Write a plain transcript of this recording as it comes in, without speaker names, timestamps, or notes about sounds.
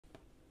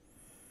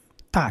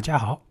大家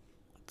好，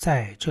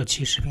在这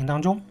期视频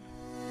当中，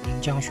您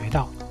将学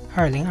到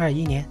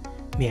2021年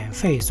免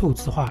费数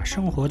字化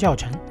生活教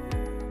程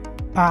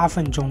，8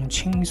分钟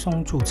轻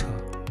松注册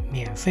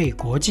免费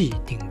国际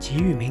顶级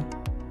域名。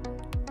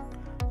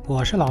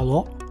我是老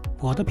罗，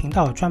我的频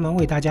道专门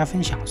为大家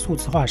分享数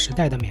字化时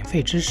代的免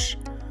费知识，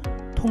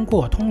通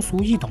过通俗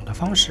易懂的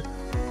方式，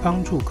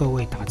帮助各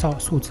位打造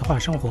数字化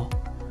生活。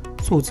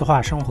数字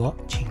化生活，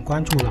请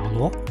关注老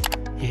罗。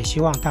也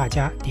希望大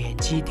家点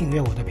击订阅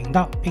我的频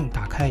道，并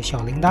打开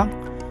小铃铛，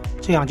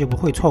这样就不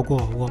会错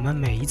过我们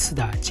每一次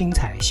的精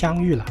彩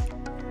相遇了。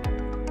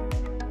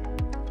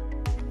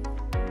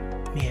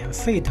免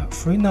费的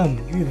Freenom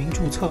域名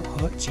注册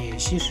和解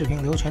析视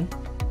频流程，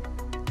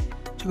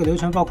这个流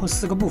程包括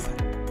4个部分。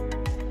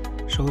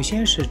首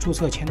先是注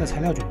册前的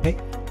材料准备，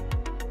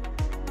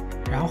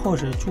然后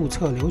是注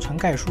册流程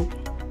概述，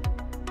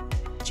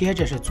接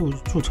着是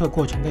注册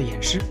过程的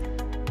演示，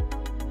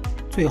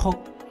最后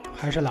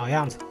还是老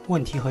样子，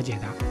问题和解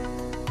答。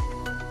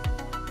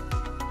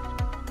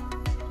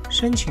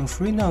申请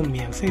Freenom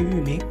免费域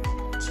名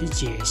及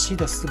解析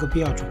的4个必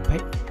要准备。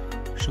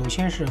首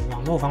先是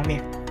网络方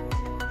面，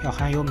要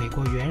含有美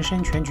国原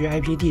生全局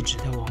IP 地址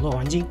的网络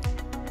环境，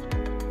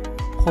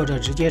或者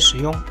直接使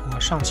用我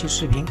上期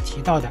视频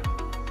提到的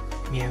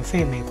免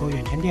费美国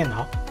远程电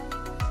脑。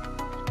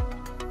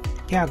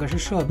第二个是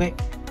设备，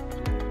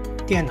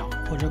电脑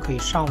或者可以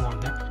上网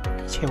的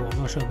一切网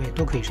络设备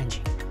都可以申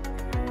请。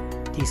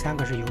第3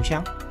个是邮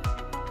箱，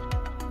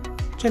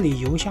这里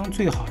邮箱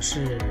最好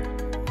是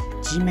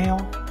Gmail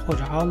或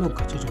者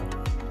Outlook 这种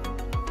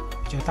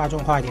比较大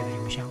众化一点的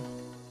邮箱，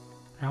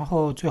然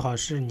后最好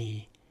是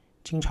你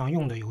经常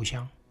用的邮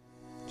箱，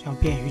这样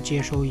便于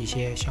接收一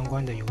些相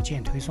关的邮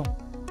件推送。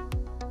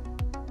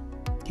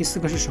第4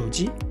个是手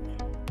机，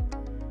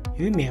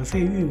由于免费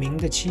域名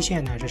的期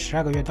限呢是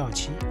12个月到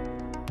期，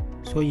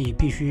所以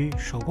必须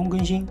手工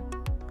更新，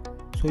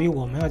所以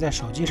我们要在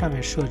手机上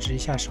面设置一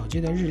下手机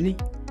的日历。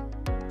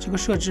这个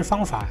设置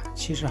方法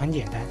其实很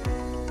简单，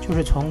就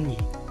是从你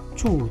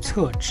注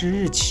册之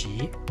日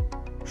起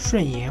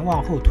顺延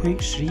往后推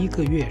11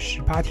个月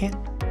18天，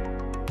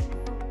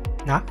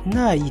拿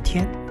那一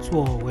天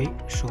作为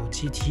手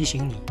机提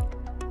醒你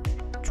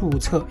注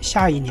册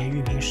下一年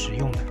域名使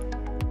用的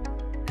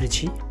日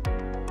期，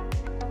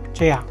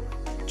这样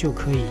就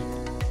可以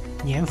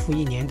年复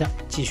一年的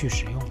继续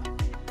使用了。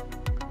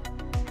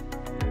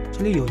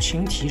这里友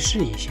情提示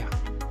一下，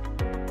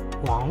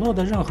网络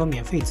的任何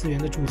免费资源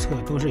的注册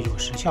都是有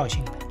时效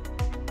性的，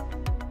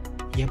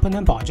也不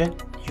能保证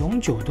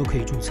永久都可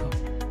以注册，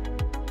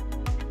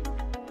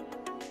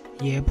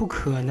也不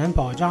可能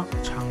保障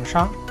厂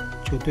商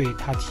就对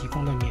他提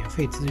供的免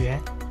费资源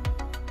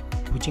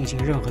不进行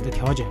任何的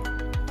调整，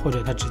或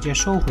者他直接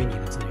收回你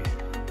的资源。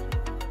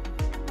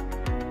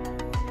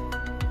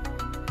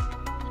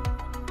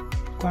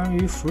关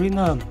于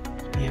Freenom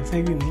免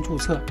费域名注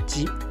册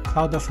及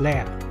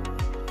Cloudflare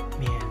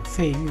免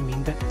费域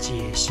名的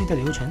解析的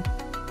流程，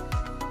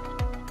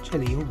这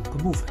里有5个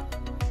部分。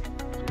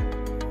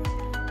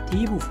第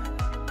一部分，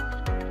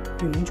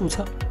域名注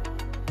册，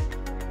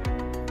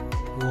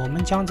我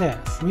们将在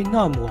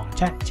Freenom 网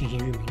站进行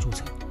域名注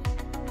册，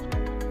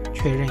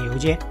确认邮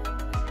件，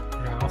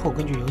然后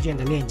根据邮件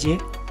的链接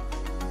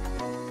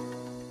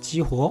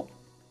激活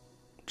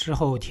之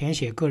后填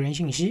写个人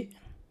信息，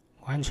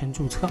完成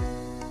注册。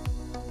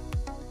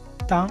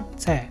当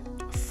在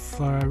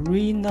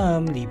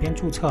Freenom 里边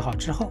注册好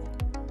之后，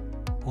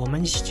我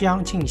们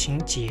将进行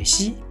解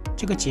析。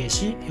这个解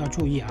析要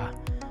注意啊，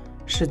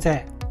是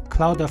在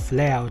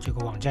Cloudflare 这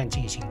个网站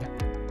进行的，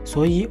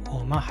所以我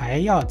们还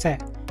要在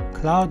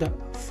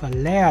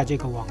Cloudflare 这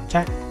个网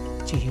站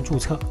进行注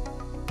册，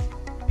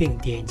并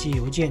点击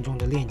邮件中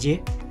的链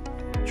接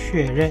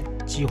确认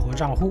激活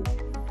账户，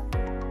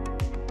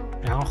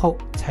然后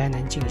才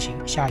能进行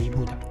下一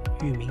步的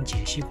域名解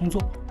析工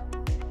作。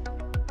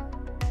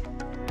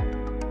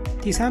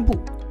第3步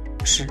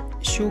是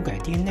修改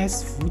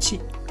DNS 服务器。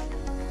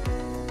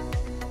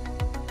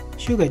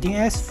修改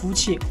DNS 服务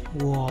器，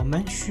我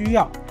们需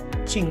要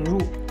进入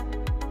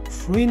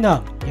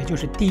Freenom， 也就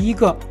是第一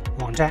个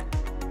网站，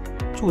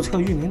注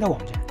册域名的网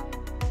站，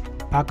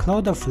把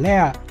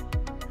Cloudflare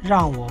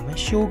让我们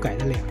修改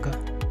的2个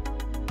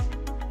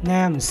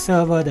name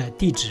server 的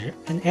地址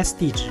NS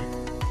地址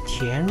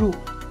填入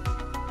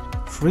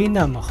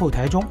Freenom 后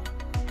台中，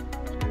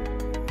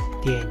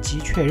点击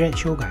确认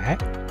修改。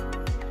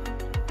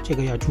这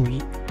个要注意，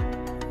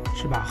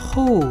是把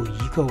后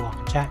一个网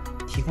站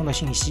提供的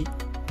信息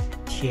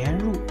填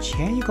入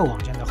前一个网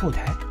站的后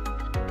台。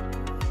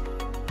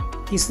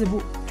第4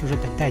步就是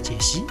等待解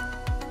析。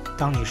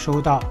当你收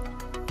到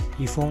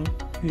一封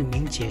域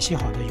名解析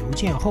好的邮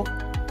件后，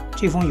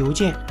这封邮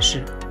件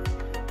是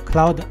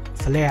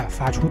Cloudflare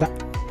发出的，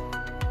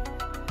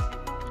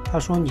他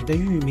说你的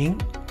域名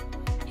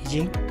已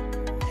经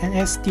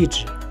NS 地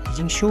址已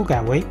经修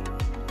改为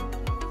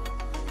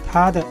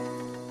他的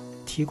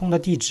提供的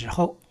地址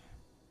后，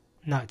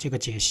那这个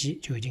解析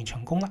就已经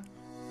成功了。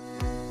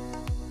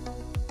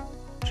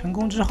成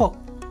功之后，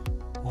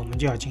我们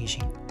就要进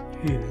行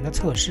域名的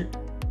测试。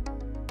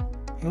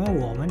因为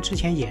我们之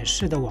前演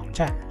示的网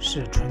站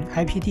是纯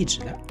IP 地址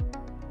的，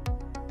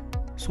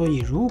所以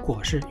如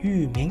果是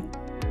域名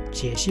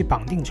解析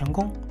绑定成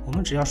功，我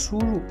们只要输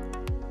入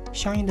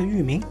相应的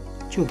域名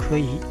就可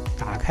以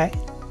打开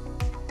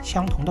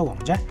相同的网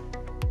站，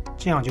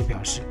这样就表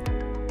示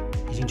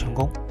已经成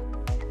功。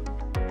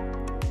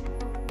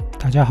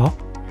大家好，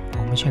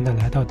我们现在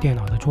来到电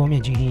脑的桌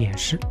面进行演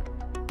示。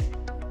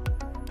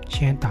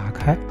先打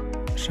开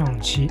上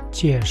期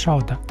介绍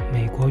的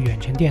美国远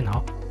程电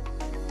脑。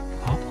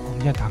好，我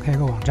们先打开一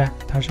个网站，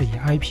它是以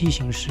IP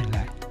形式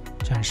来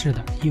展示的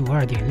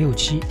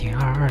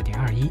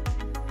 152.67.22.21。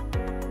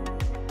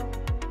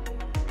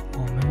我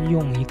们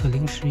用一个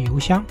临时邮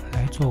箱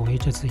来作为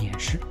这次演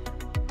示。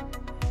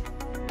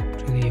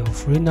这里有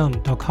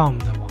freenom.com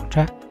的网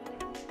站。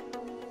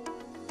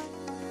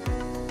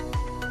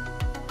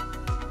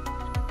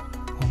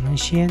我们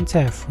先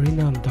在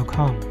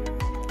freenom.com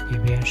里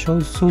边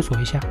搜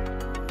索一下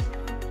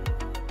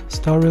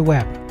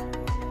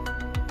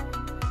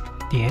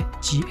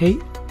storyweb.ga，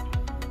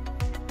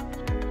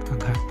 看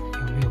看有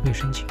没有被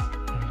申请。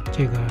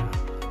这个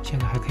现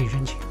在还可以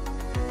申请。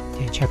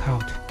点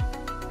checkout。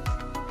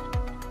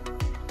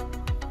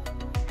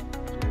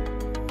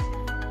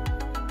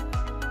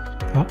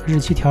好，日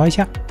期调一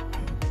下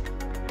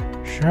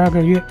，12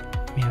个月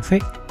免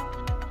费。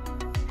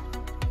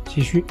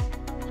继续。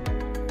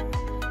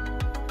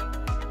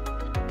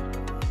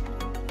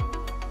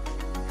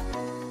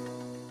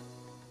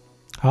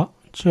好，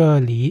这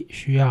里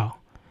需要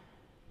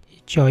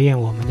校验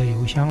我们的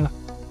邮箱了，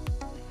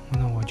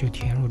那我就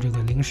填入这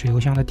个临时邮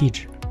箱的地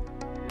址。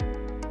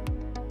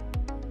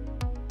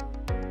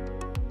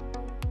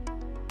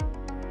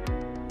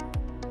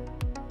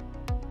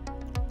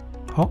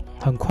好，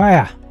很快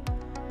啊，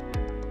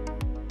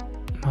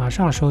马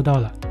上收到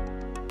了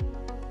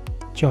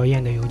校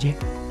验的邮件。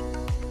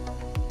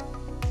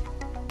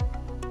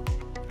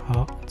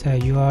好，在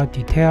Your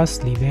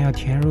Details 里边要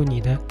填入你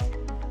的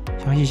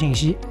详细信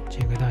息，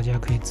这个大家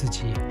可以自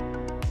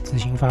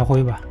行发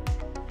挥吧。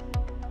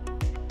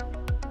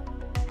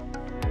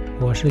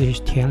我是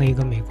填了一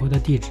个美国的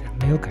地址，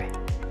没有改。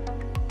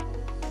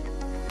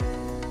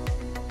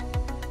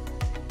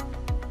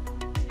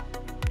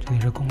这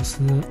里是公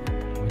司，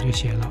我就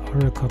写了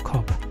Oracle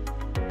Corp，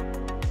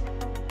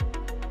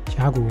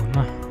 甲骨文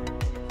嘛。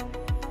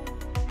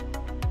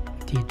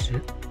地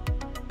址，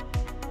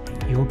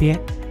邮编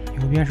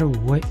是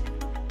5位。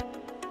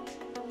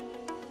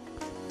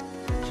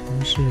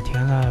城市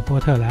填了波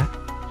特兰，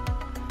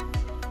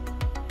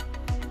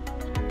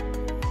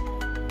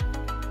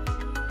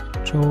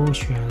州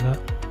选了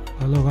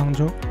俄勒冈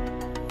州，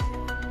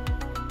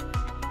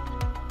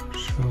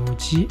手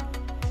机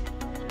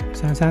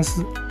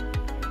334，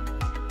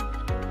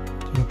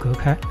这个隔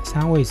开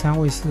3位、4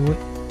位。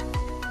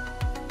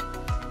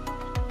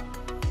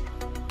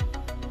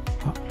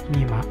好，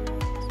密码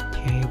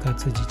填一个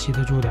自己记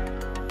得住的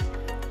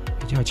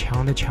比较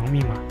强的强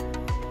密码，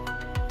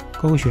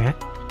勾选，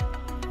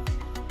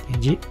点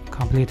击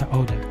Complete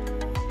Order。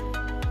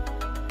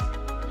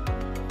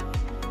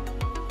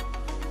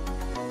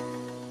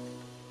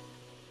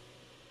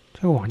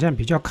 这个网站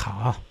比较卡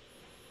啊，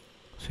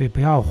所以不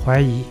要怀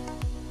疑。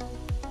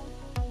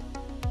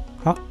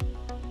好，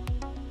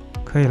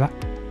可以了。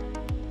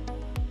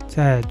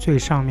在最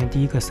上面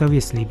第一个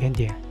Service 里边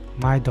点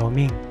My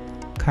Domain，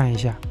 看一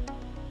下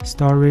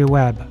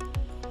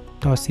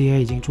storyweb.ca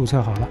已经注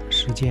册好了，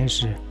时间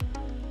是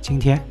今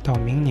天到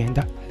明年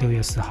的6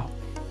月4号。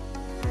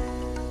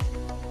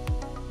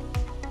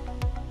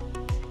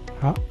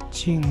好，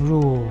进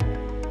入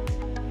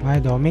My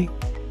Domain，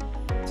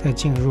 再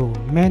进入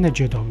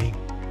Manager Domain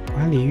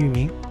管理域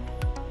名，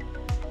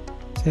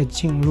再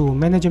进入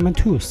Management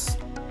Tools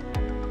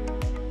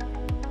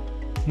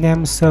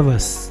Name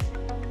Service，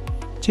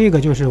 这个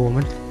就是我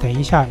们等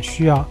一下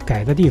需要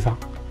改的地方，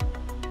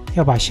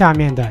要把下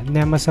面的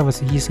Name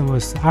Service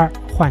 1、Service 2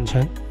换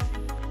成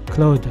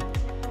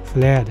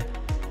Cloudflare。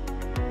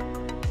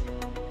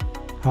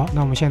 好，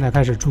那我们现在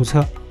开始注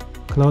册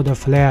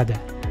Cloudflare 的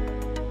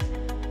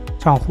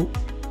账户。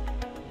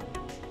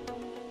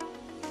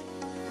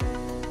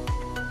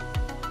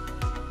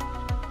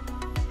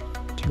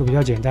这个比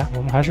较简单，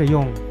我们还是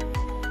用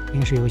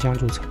临时邮箱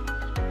注册。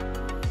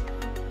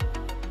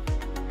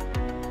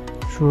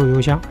输入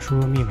邮箱，输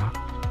入密码，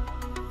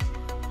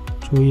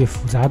注意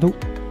复杂度。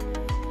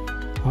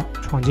好，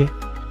创建。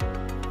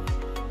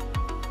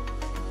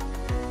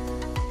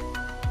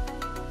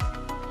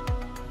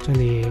这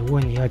里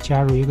问你要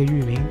加入一个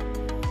域名、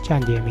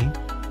站点名，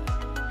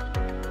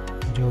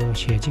我就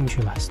写进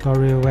去了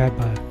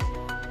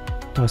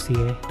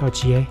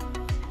storyweb.ca。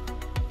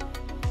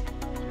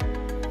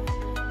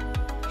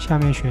下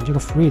面选这个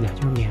free 的，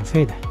就是免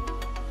费的，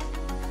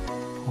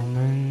我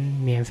们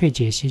免费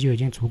解析就已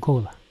经足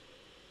够了。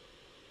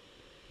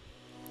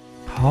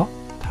好，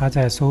它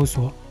在搜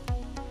索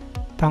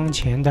当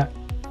前的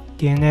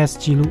DNS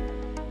记录，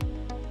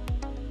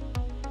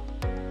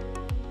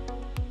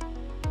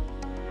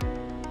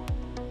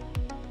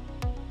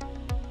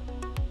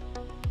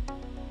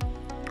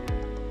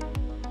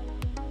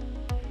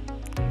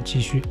我们们继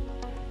续，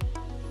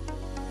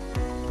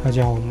他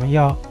讲我们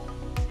要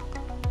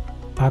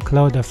把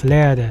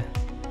Cloudflare 的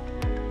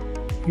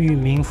域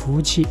名服务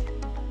器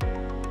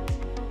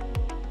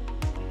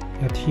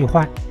要替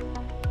换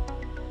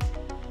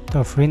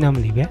到 Freenom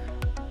里边，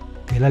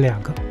给了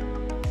2个，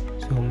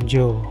所以我们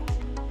就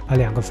把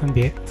2个分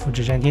别复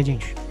制粘贴进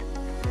去。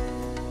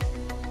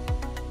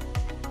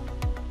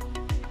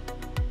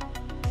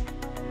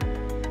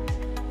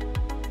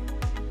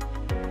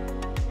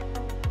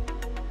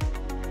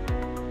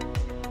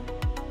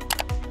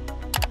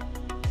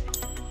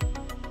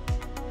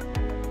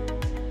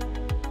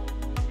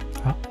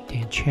好，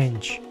点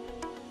Change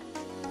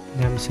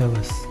Name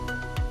Service。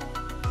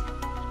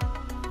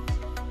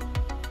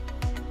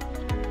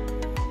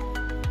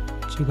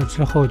这个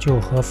之后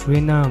就和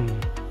Freenom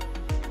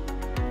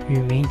域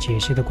名解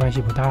析的关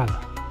系不大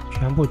了，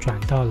全部转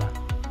到了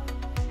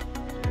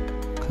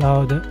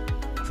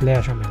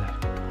Cloudflare 上面来。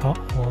好，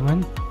我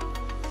们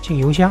进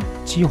邮箱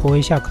激活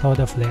一下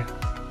Cloudflare，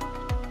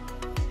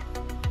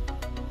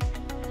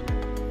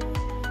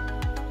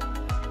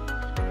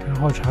 然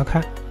后查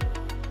看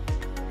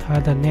它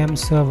的 Name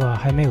Server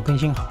还没有更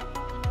新好，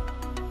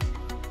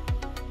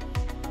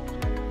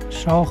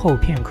稍后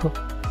片刻。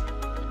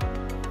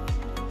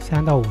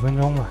3到5分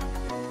钟吧。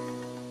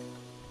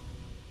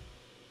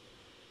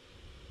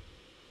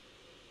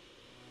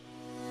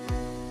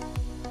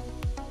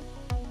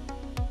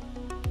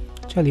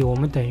这里我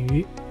们等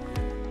于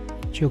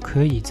就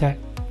可以在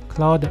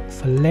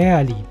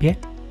Cloudflare 里边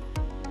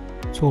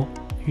做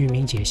域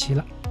名解析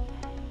了。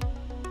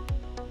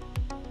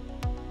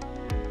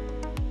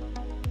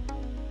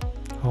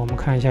好，我们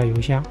看一下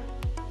邮箱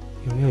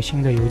有没有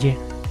新的邮件。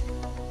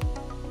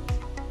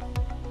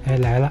哎，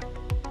来了。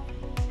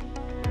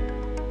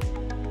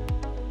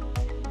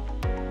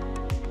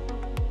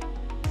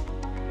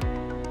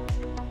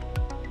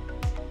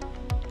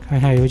看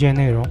一下邮件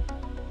内容，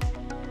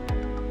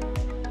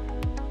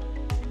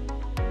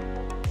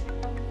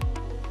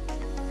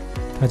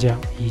他讲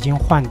已经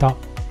换到，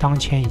当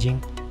前已经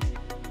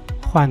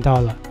换到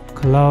了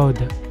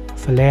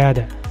Cloudflare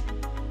的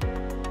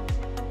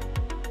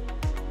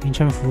名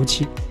称服务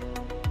器，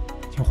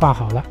已经换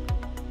好了。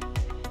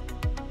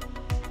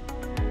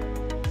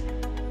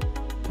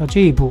到这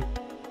一步，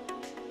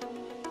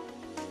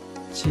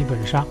基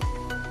本上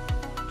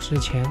之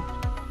前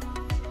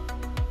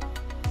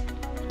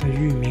的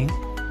域名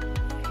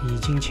已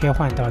经切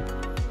换到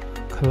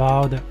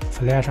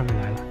Cloudflare 上面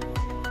来了。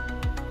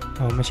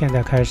那我们现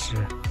在开始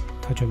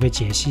要准备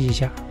解析一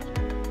下。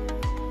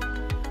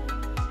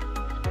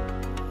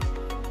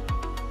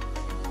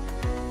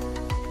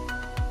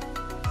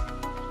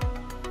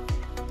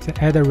在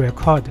Add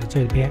Record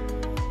这边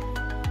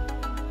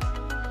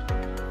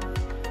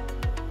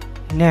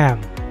Name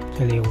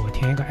这里我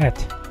填一个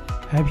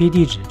 @IP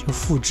地址，就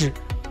复制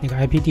那个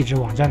IP 地址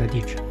网站的地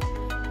址。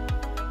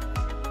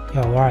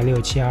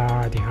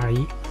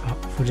152.6722.21，好，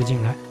复制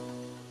进来，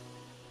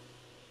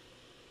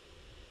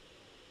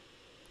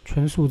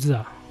纯数字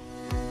啊。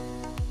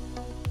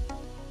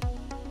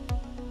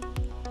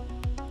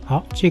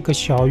好，这个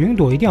小云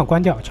朵一定要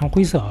关掉，成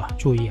灰色啊，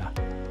注意啊。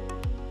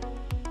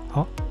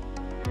好，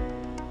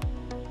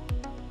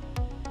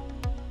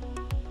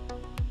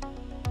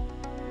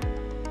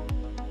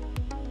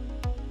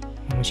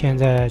我们现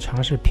在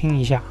尝试拼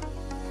一下。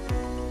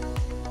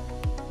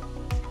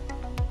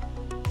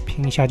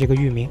拼一下这个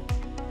域名，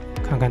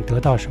看看得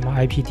到什么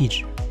IP 地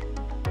址。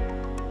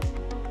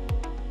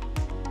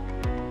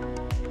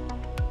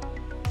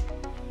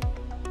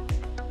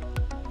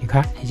你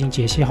看，已经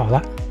解析好了，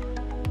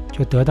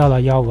就得到了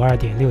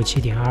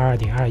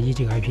152.67.22.21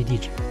这个 IP 地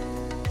址。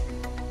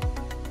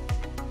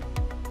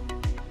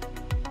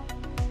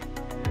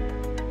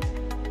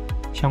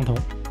相同，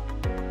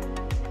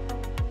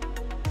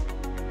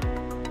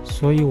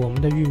所以我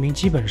们的域名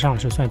基本上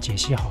是算解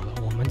析好了。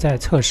我们再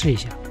测试一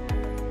下。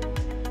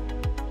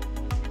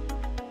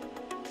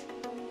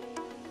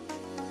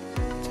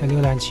在浏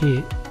览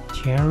器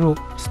填入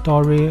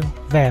storyweb.ga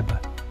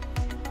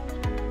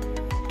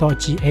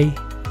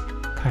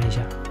看一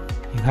下，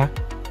你看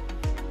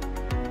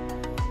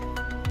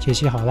解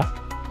析好了，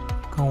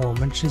跟我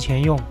们之前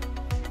用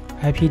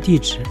IP 地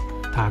址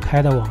打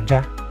开的网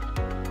站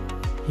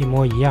一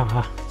模一样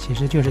啊，其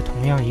实就是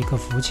同样一个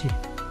服务器。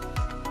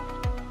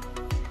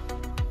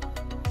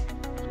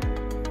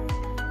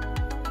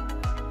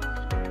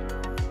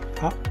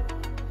好，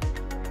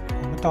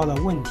我们到了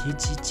问题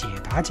及解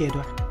答阶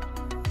段。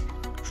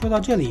说到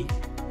这里，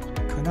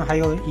可能还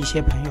有一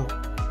些朋友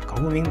搞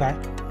不明白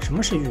什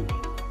么是域名。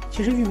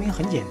其实域名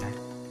很简单，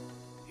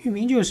域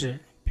名就是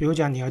比如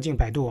讲你要进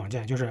百度网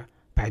站，就是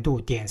百度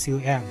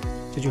.com，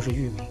 这就是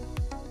域名。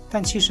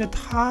但其实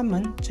他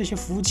们这些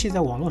服务器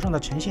在网络上的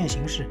呈现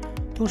形式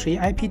都是以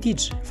IP 地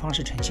址方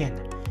式呈现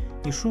的，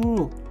你输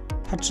入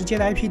它直接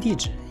的 IP 地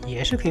址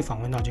也是可以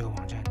访问到这个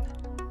网站的。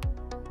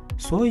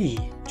所以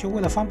就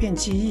为了方便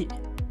记忆，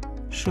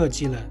设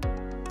计了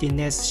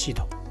DNS 系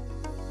统，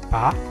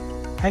把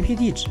IP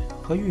地址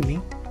和域名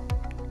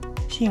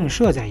映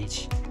射在一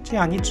起，这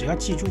样你只要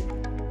记住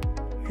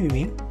域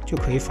名就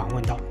可以访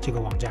问到这个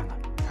网站了，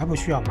而不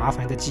需要麻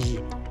烦的记忆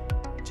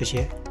这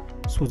些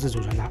数字组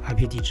成的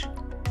IP 地址。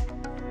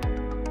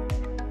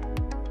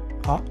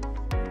好，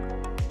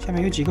下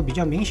面有几个比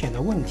较明显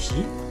的问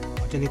题，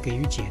我这里给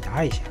予解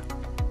答一下。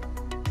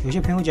有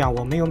些朋友讲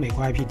我没有美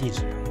国 IP 地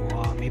址，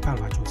我没办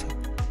法注册。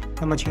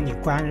那么请你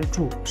关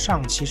注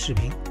上期视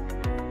频，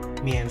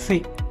免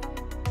费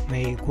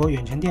美国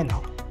远程电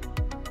脑。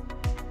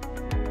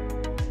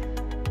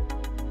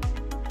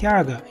第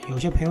二个，有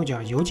些朋友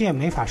讲邮件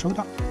没法收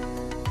到，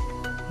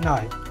那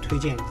推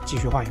荐继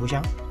续换邮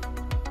箱。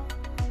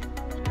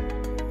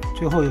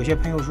最后有些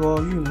朋友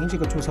说域名这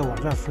个注册网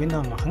站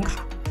Freenom 很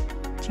卡，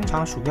经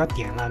常鼠标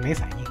点了没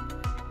反应，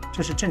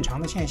这是正常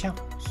的现象，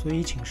所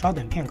以请稍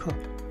等片刻，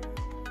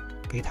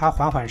给他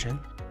缓缓神，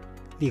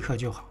立刻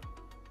就好。